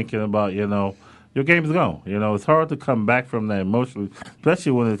makes you thinking about, your game's gone. It's hard to come back from that emotionally,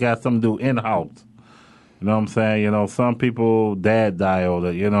 especially when it's got something to do in-house. You know what I'm saying? Some people, dad die older,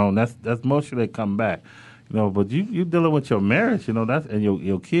 and that's emotionally they come back. But you dealing with your marriage, that's and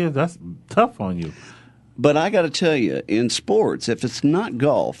your kids, that's tough on you. But I got to tell you, in sports, if it's not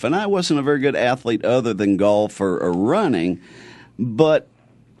golf, and I wasn't a very good athlete other than golf or running, but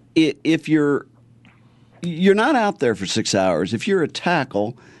if you're not out there for 6 hours, if you're a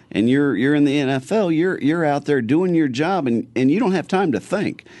tackle and you're in the NFL, you're out there doing your job, and you don't have time to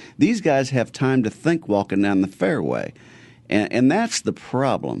think. These guys have time to think walking down the fairway. And that's the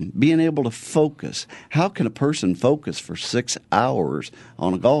problem, being able to focus. How can a person focus for 6 hours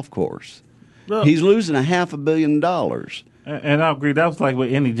on a golf course? Well, he's losing $500 million. And I agree. That's like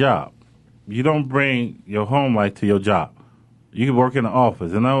with any job. You don't bring your home life to your job. You can work in the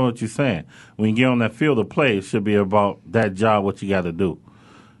office. And I know what you're saying. When you get on that field of play, it should be about that job, what you got to do.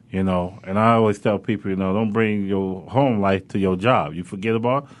 And I always tell people, don't bring your home life to your job. You forget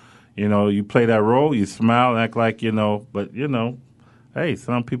about it. You play that role, you smile, act like, but, hey,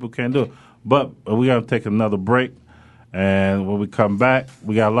 some people can't do it. But we got to take another break. And when we come back,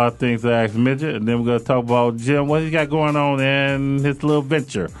 we got a lot of things to ask Midget. And then we're going to talk about Jim, what he got going on in his little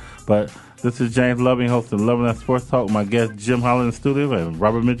venture. But this is James Loving, host of Loving That Sports Talk. My guest, Jim Holland, in the studio, and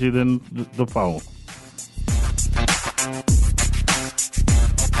Robert Midget in the phone.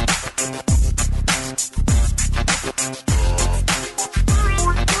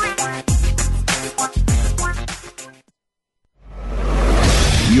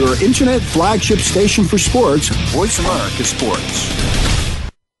 Your internet flagship station for sports, Voice America Sports.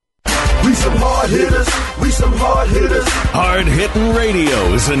 We some hard hitters. We some hard hitters. Hard Hittin'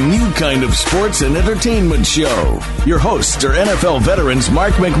 Radio is a new kind of sports and entertainment show. Your hosts are NFL veterans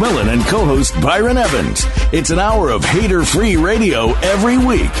Mark McMillan and co-host Byron Evans. It's an hour of hater-free radio every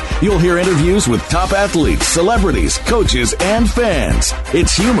week. You'll hear interviews with top athletes, celebrities, coaches, and fans.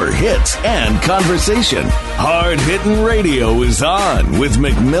 It's humor, hits, and conversation. Hard Hittin' Radio is on with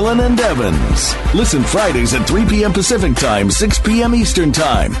McMillan and Evans. Listen Fridays at 3 p.m. Pacific Time, 6 p.m. Eastern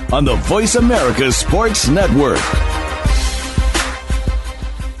Time on the Voice America Sports Network.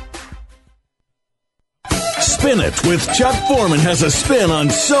 Spin It with Chuck Foreman has a spin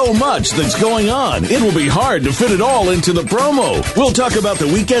on so much that's going on. It will be hard to fit it all into the promo. We'll talk about the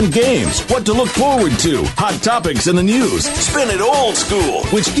weekend games, what to look forward to, hot topics in the news, Spin It Old School,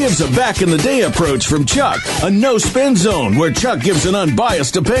 which gives a back-in-the-day approach from Chuck, a no-spin zone where Chuck gives an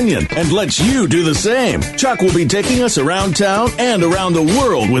unbiased opinion and lets you do the same. Chuck will be taking us around town and around the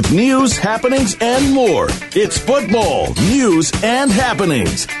world with news, happenings, and more. It's football, news, and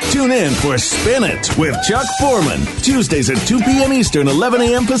happenings. Tune in for Spin It with Chuck Foreman, Tuesdays at 2 p.m. Eastern, 11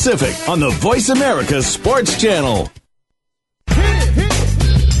 a.m. Pacific on the Voice America Sports Channel.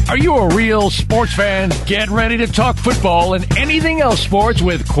 Are you a real sports fan? Get ready to talk football and anything else sports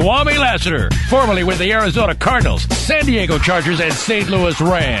with Kwame Lassiter, formerly with the Arizona Cardinals, San Diego Chargers, and St. Louis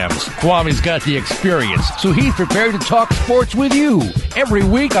Rams. Kwame's got the experience, so he's prepared to talk sports with you every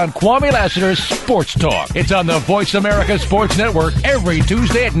week on Kwame Lassiter's Sports Talk. It's on the Voice America Sports Network every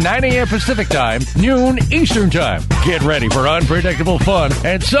Tuesday at 9 a.m. Pacific Time, noon Eastern Time. Get ready for unpredictable fun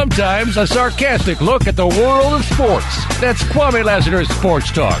and sometimes a sarcastic look at the world of sports. That's Kwame Lassiter's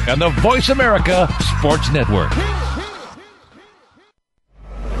Sports Talk on the Voice America Sports Network.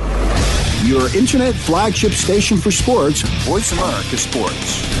 Your internet flagship station for sports, Voice America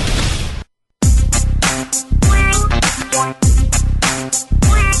Sports.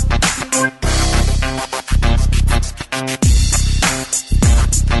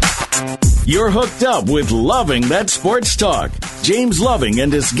 You're hooked up with Loving That Sports Talk. James Loving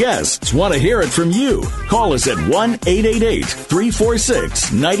and his guests want to hear it from you. Call us at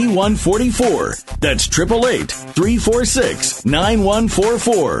 1-888-346-9144. That's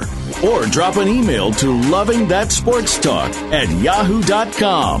 888-346-9144. Or drop an email to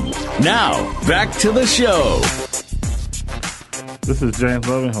lovingthatsportstalk@yahoo.com. Now, back to the show. This is James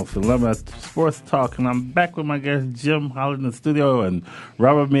Loving, host of Loving That Sports Talk, and I'm back with my guest Jim Holland in the studio and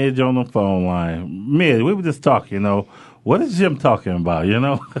Robert Midge on the phone line. Midge, we were just talking, what is Jim talking about,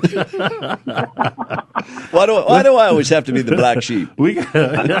 Why do I always have to be the black sheep?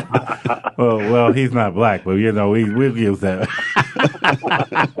 well, he's not black, but, we'll use that.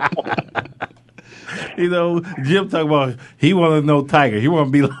 Jim talking about he want to know Tiger. He want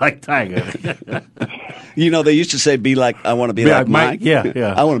to be like Tiger. They used to say, I want to be like Mike.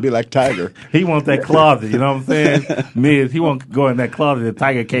 Yeah. I want to be like Tiger. He wants that closet, you know what I'm saying? Miz, he won't go in that closet that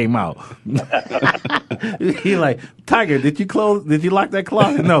Tiger came out. He like, Tiger, did you lock that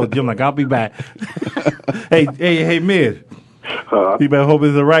closet? No. Jim like, I'll be back. Hey, Miz. You better hope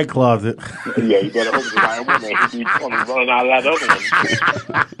it's the right closet. Yeah, you better hope it's the right one. He's running out of that other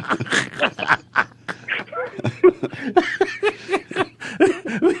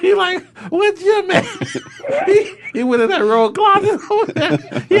one. He like, what's your man? He went in that roll closet over there.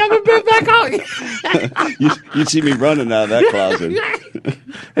 He haven't been back out yet. You see me running out of that closet.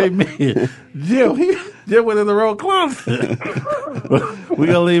 Hey, man, Jim went in the roll closet. We're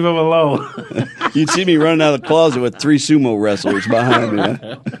going to leave him alone. You'd see me running out of the closet with 3 sumo wrestlers behind me.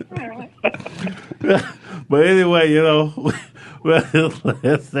 But anyway,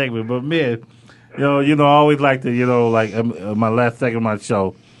 last segment. But, man, I always like to, like my last segment of my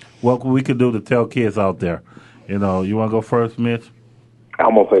show, what we could do to tell kids out there. You want to go first, Mitch?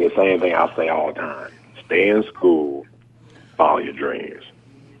 I'm going to say the same thing I say all the time. Stay in school. Follow your dreams.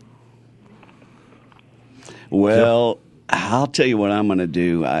 Well, I'll tell you what I'm going to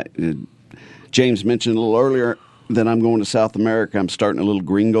do. James mentioned a little earlier that I'm going to South America. I'm starting a little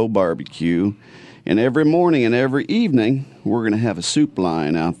gringo barbecue. And every morning and every evening, we're going to have a soup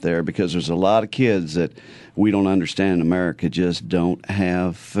line out there because there's a lot of kids that we don't understand in America just don't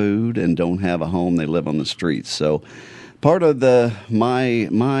have food and don't have a home. They live on the streets. So part of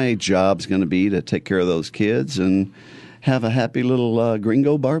my job is going to be to take care of those kids and have a happy little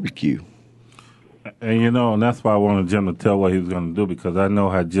gringo barbecue. And, and that's why I wanted Jim to tell what he was going to do because I know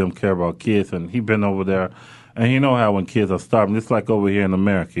how Jim cares about kids. And he's been over there. And you know how when kids are starving, it's like over here in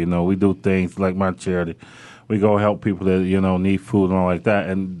America, we do things like my charity. We go help people that, need food and all like that.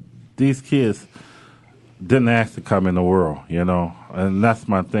 And these kids didn't ask to come in the world, And that's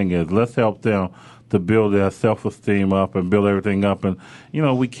my thing is let's help them to build their self-esteem up and build everything up. And,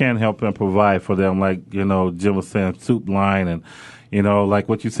 we can help them provide for them like, Jim was saying, soup line and, like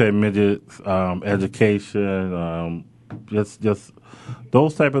what you said, midget education, just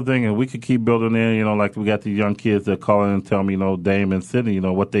those type of things, and we could keep building in, like we got the young kids that call in and tell me, Dame and Sydney,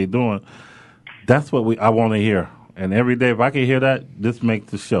 what they doing. That's what I want to hear. And every day, if I can hear that, this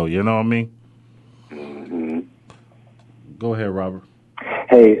makes the show. You know what I mean? Mm-hmm. Go ahead, Robert.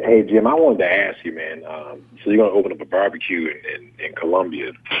 Hey, Jim, I wanted to ask you, man, so you're going to open up a barbecue in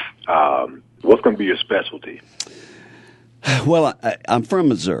Columbia. What's going to be your specialty? Well, I'm from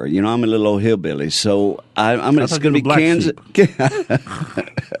Missouri. I'm a little old hillbilly, so it's going to be Kansas.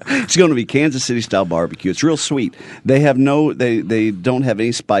 It's going to be Kansas City style barbecue. It's real sweet. They have they don't have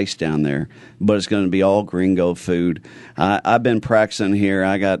any spice down there, but it's going to be all gringo food. I've been practicing here.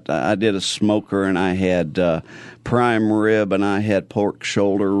 I did a smoker and I had prime rib and I had pork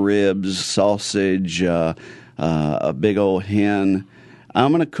shoulder ribs, sausage, a big old hen.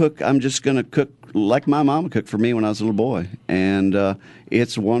 I'm just going to cook like my mama cooked for me when I was a little boy. And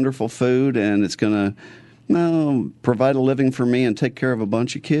it's wonderful food, and it's going to provide a living for me and take care of a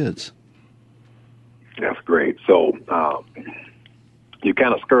bunch of kids. That's great. So you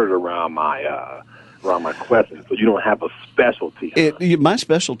kind of skirted around my question. So you don't have a specialty. My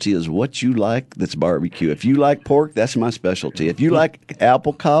specialty is what you like that's barbecue. If you like pork, that's my specialty. If you like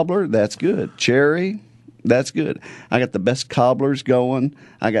apple cobbler, that's good. Cherry, that's good. I got the best cobblers going.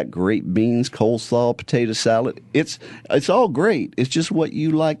 I got great beans, coleslaw, potato salad. It's all great. It's just what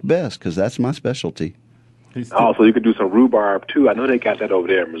you like best because that's my specialty. Oh, so you could do some rhubarb, too. I know they got that over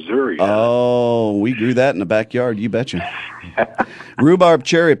there in Missouri. Oh, we grew that in the backyard. You betcha. Rhubarb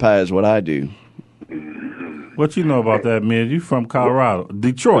cherry pie is what I do. What you know about that, man? You from Colorado.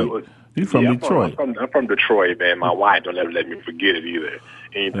 Detroit. You from Detroit. I'm from Detroit, man. My wife don't ever let me forget it either.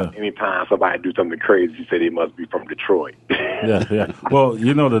 Anytime somebody do something crazy, she say they must be from Detroit. Yeah. Well,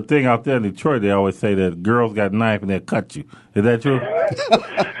 the thing out there in Detroit, they always say that girls got a knife and they'll cut you. Is that true?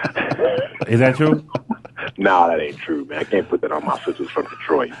 Is that true? No, that ain't true, man. I can't put that on my sisters from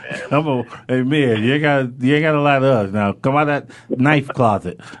Detroit, man. Hey, man, you ain't got to lie to us now. Come out of that knife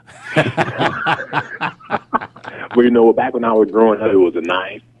closet. Well, back when I was growing up, it was a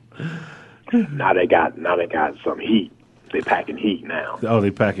knife. Now they got some heat. They packing heat now. Oh,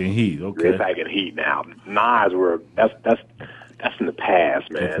 they packing heat. Okay. They packing heat now. Knives that's in the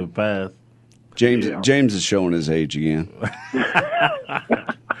past, man. That's in the past. James is showing his age again.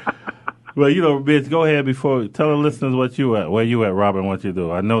 Well, Mitch, go ahead before tell the listeners where you at, Robin, what you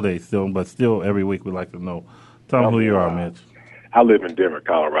do. I know they still every week we like to know. Tell them who you are, Mitch. I live in Denver,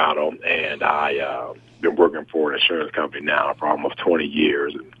 Colorado, and I been working for an insurance company now for almost 20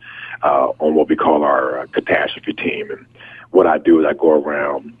 years, and on what we call our catastrophe team. And what I do is I go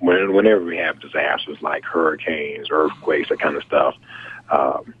around whenever we have disasters like hurricanes, earthquakes, that kind of stuff.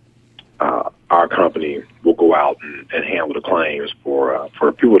 Our company will go out and handle the claims for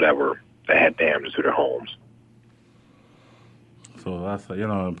people that had damage to their homes. So that's,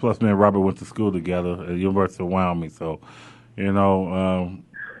 and plus me and Robert went to school together at the University of Wyoming. So,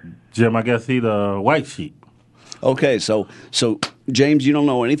 Jim, I guess he's the white sheep. Okay, so James, you don't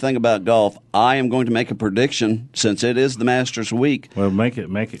know anything about golf. I am going to make a prediction since it is the Masters week. Well, make it.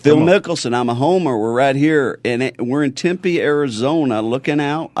 Phil Mickelson, I'm a homer. We're right here, and we're in Tempe, Arizona, looking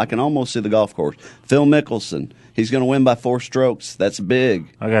out. I can almost see the golf course. Phil Mickelson, he's going to win by 4 strokes. That's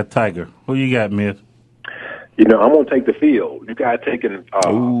big. I got Tiger. Who you got, Mitch? I'm going to take the field. You guys taking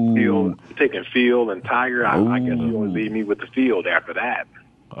field and Tiger. I guess you only leave me with the field after that.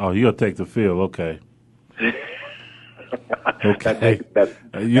 Oh, you'll take the field. Okay. Okay. That's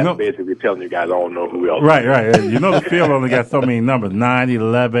basically telling you guys I don't know who else. Right. The field only got so many numbers, 9,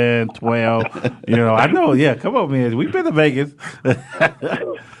 11, 12. I know. Yeah, come on, man. We've been to Vegas.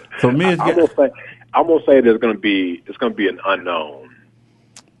 So, I'm gonna say it's gonna be an unknown.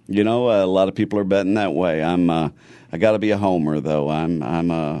 A lot of people are betting that way. I got to be a homer though.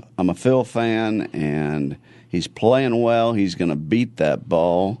 I'm a Phil fan, and he's playing well. He's going to beat that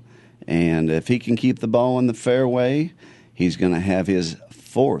ball. And if he can keep the ball in the fairway, he's going to have his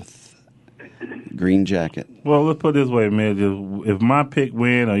 4th green jacket. Well, let's put it this way, man. If my pick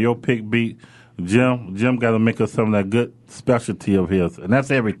win or your pick beat Jim got to make us some of that good specialty of his. And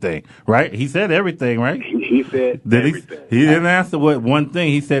that's everything, right? He said everything, right? He said everything. He didn't answer what one thing.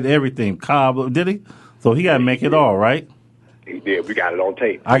 He said everything. Cobb, did he? So he got to make it all, right? He did. We got it on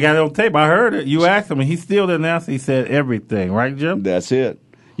tape. I got it on tape. I heard it. You asked him, and he still didn't answer. He said everything, right, Jim? That's it.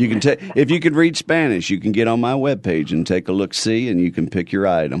 You can if you could read Spanish, you can get on my webpage and take a look-see, and you can pick your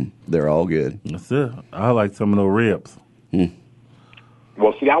item. They're all good. That's it. I like some of those ribs.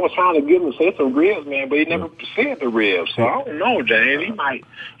 Well, see, I was trying to get him to say some ribs, man, but he never said the ribs. So I don't know, James.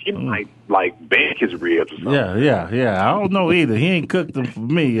 He might like bake his ribs or something. Yeah. I don't know either. He ain't cooked them for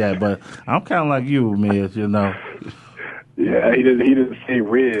me yet, but I'm kind of like you, Mitch. Yeah, he didn't say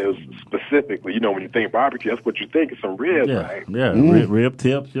ribs specifically. When you think barbecue, that's what you think is some ribs, right? Yeah, rib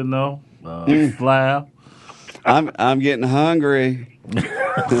tips, slab. I'm getting hungry.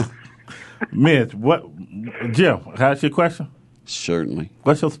 Mitch, Jim, how's your question? Certainly.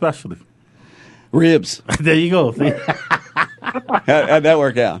 What's your specialty? Ribs. There you go. See? How'd that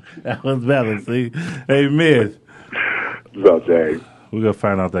work out? That was better, see? Hey, Mitch. What's up, Jay? We're going to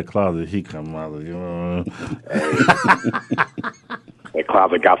find out that closet he come out of. That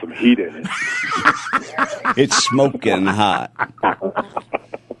closet got some heat in it. It's smoking hot.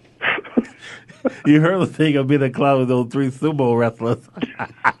 You heard the thing of being in the closet with those 3 sumo wrestlers.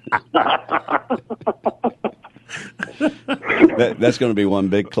 That's going to be one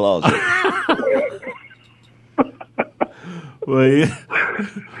big closet. Well,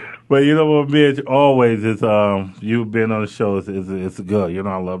 you know what, Mitch, always is you've been on the show. It's good.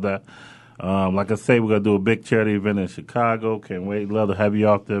 I love that. Like I say, we're going to do a big charity event in Chicago. Can't wait. Love to have you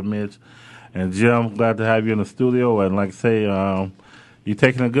out there, Mitch. And Jim, glad to have you in the studio. And like I say, you're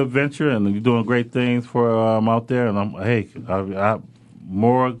taking a good venture and you're doing great things for out there. And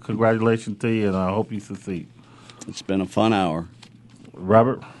more congratulations to you, and I hope you succeed. It's been a fun hour.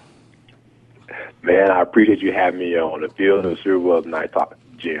 Robert? Man, I appreciate you having me on the field. It sure was nice talking to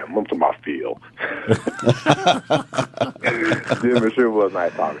Jim. I'm talking about field. Jim, it sure was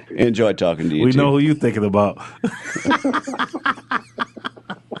nice talking to you. Enjoy talking to you, We know who you're thinking about.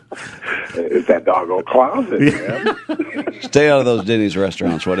 It's that doggone closet, man. Stay out of those Denny's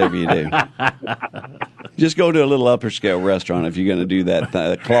restaurants, whatever you do. Just go to a little upper scale restaurant if you're going to do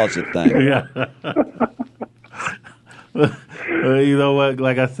that closet thing. Yeah. You know what?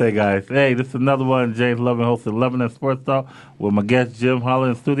 Like I say, guys, hey, this is another one. James Loving, host of Loving That Sports Talk, with my guest Jim Holler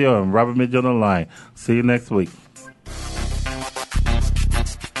in the studio and Robert Midge on the line. See you next week.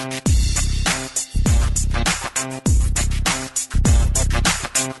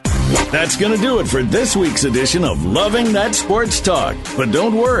 That's going to do it for this week's edition of Loving That Sports Talk. But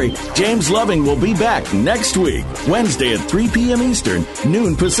don't worry, James Loving will be back next week, Wednesday at 3 p.m. Eastern,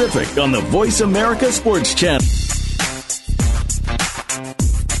 noon Pacific, on the Voice America Sports Channel.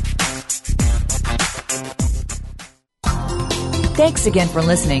 Thanks again for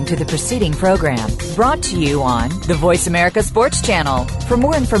listening to the preceding program, brought to you on the Voice America Sports Channel. For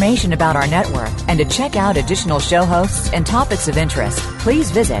more information about our network and to check out additional show hosts and topics of interest,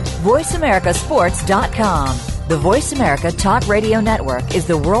 please visit voiceamericasports.com. The Voice America Talk Radio Network is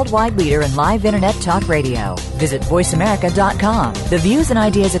the worldwide leader in live Internet talk radio. Visit voiceamerica.com. The views and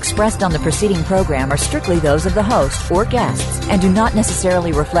ideas expressed on the preceding program are strictly those of the host or guests and do not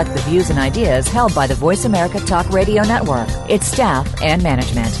necessarily reflect the views and ideas held by the Voice America Talk Radio Network, its staff, and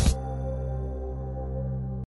management.